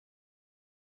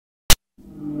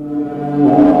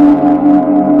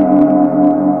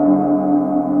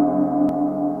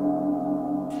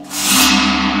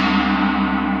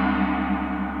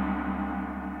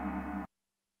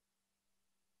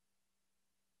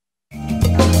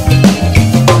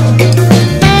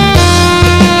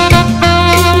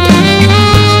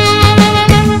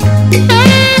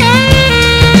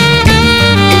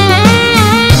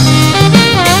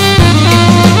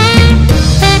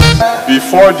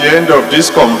before the end of this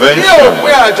convention,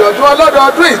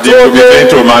 they will begin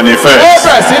to manifest.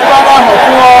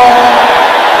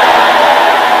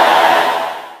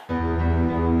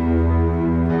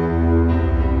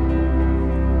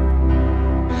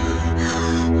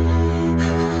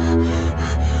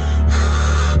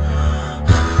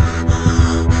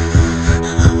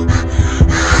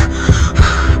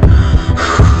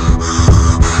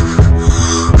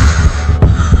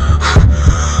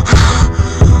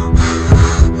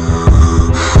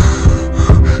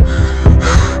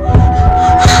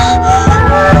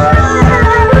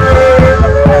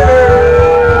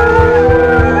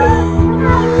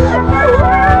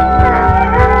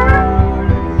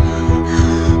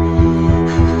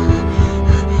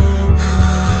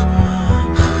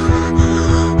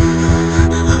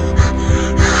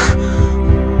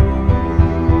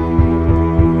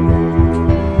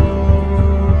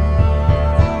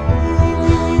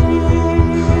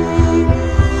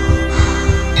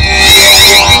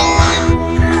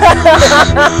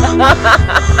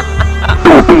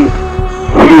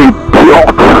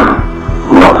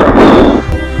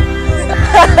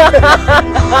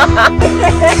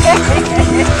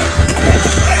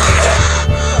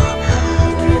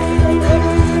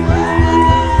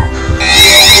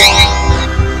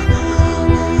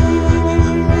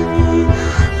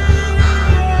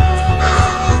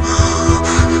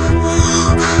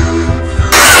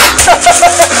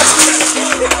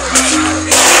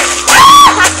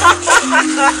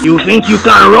 You think you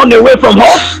can run away from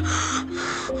us?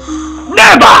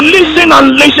 Never! Listen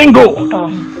and listen go.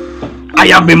 I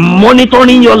have been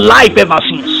monitoring your life ever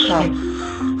since.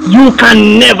 You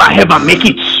can never ever make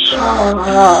it.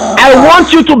 I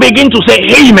want you to begin to say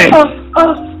amen.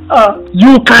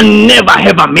 You can never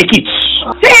ever make it.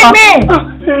 Say amen.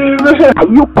 Are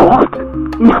you proud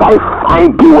if I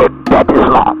find you a better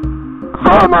law?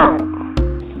 Say amen.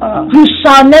 You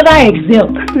shall never excel.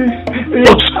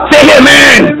 Say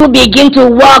amen. You begin to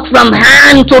walk from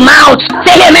hand to mouth.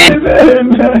 Say amen.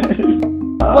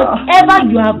 Whatever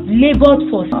you have labored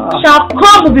for shall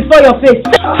come before your face.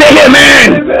 Say amen.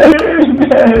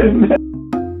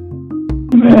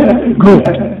 Good.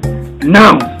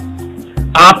 Now,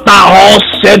 after all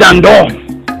said and done,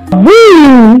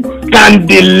 who can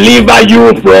deliver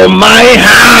you from my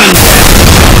hand?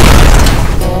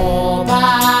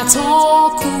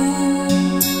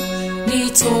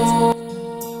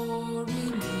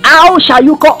 How shall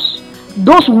you curse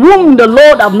those whom the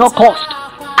Lord have not cursed?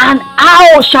 And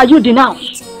how shall you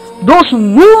denounce those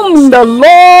whom the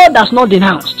Lord has not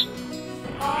denounced?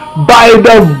 By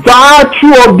the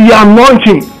virtue of the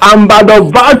anointing and by the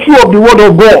virtue of the word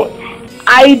of God,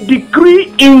 I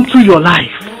decree into your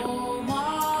life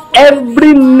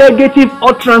every negative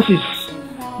utterances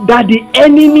that the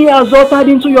enemy has uttered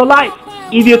into your life.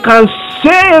 If you can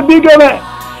say a big amen,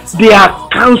 they are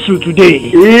cancelled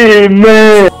today.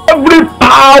 Amen. Every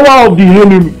power of the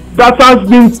enemy that has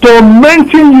been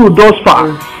tormenting you thus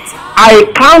far, I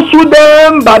cancel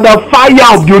them by the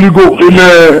fire of the Holy Ghost.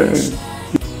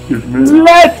 Amen.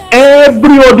 Let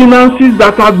every ordinances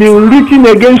that have been written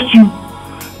against you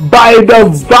by the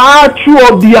virtue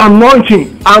of the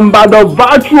anointing and by the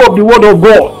virtue of the word of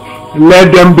God,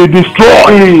 let them be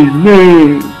destroyed.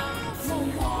 Amen.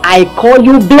 I call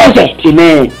you blessed.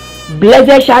 Amen.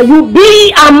 Blessed shall you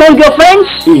be among your friends,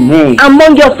 amen,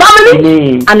 among your family,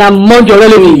 amen, and among your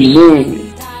relatives.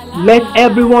 Amen. Let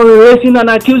everyone raising an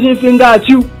accusing finger at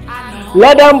you,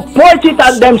 let them point it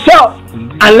at themselves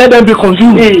and let them be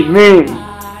consumed. Amen.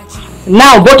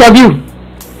 Now both of you,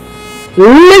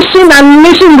 listen and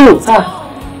listen good.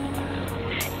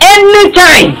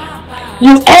 Anytime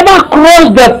you ever cross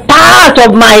the path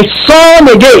of my son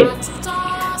again,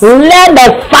 let the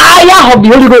fire of the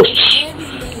Holy Ghost,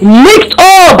 licked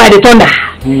all by the thunder,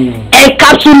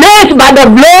 encapsulated by the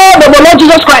blood of the Lord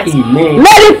Jesus Christ, amen,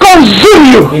 let it consume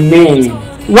you. Amen.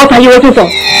 What are you waiting for?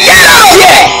 Get out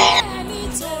here!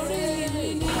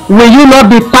 Will you not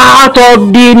be part of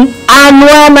the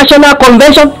annual national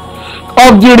convention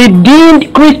of the Redeemed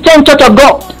Christian Church of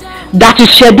God that is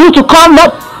scheduled to come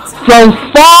up from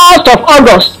 1st of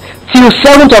August till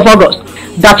 7th of August?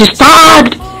 That is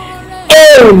tagged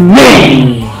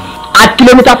amen at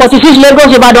kilometer 46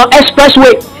 Lagos Ibadan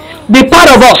Expressway. Be part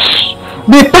of us.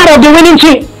 Be part of the winning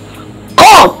team.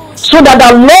 Come so that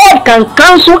the Lord can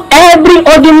cancel every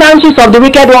ordinances of the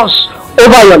wicked ones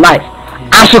over your life.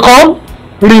 As you come,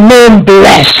 remain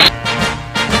blessed.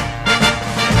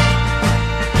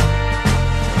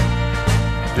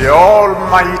 The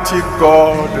Almighty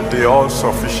God, the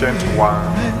all-sufficient one,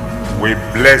 we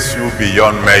bless you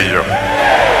beyond measure.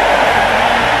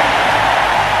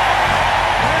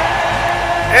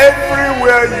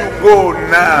 Everywhere you go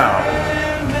now,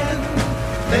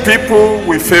 people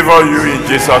will favor you in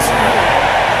Jesus' name.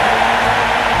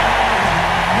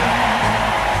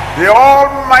 The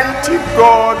Almighty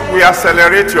God will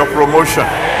accelerate your promotion.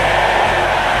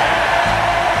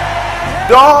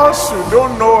 Doors you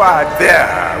don't know are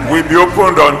there will be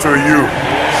opened unto you.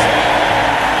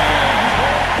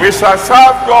 We shall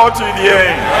serve God to the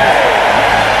end.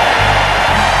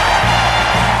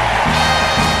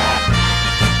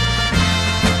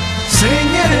 Sing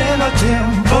it in a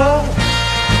tempo.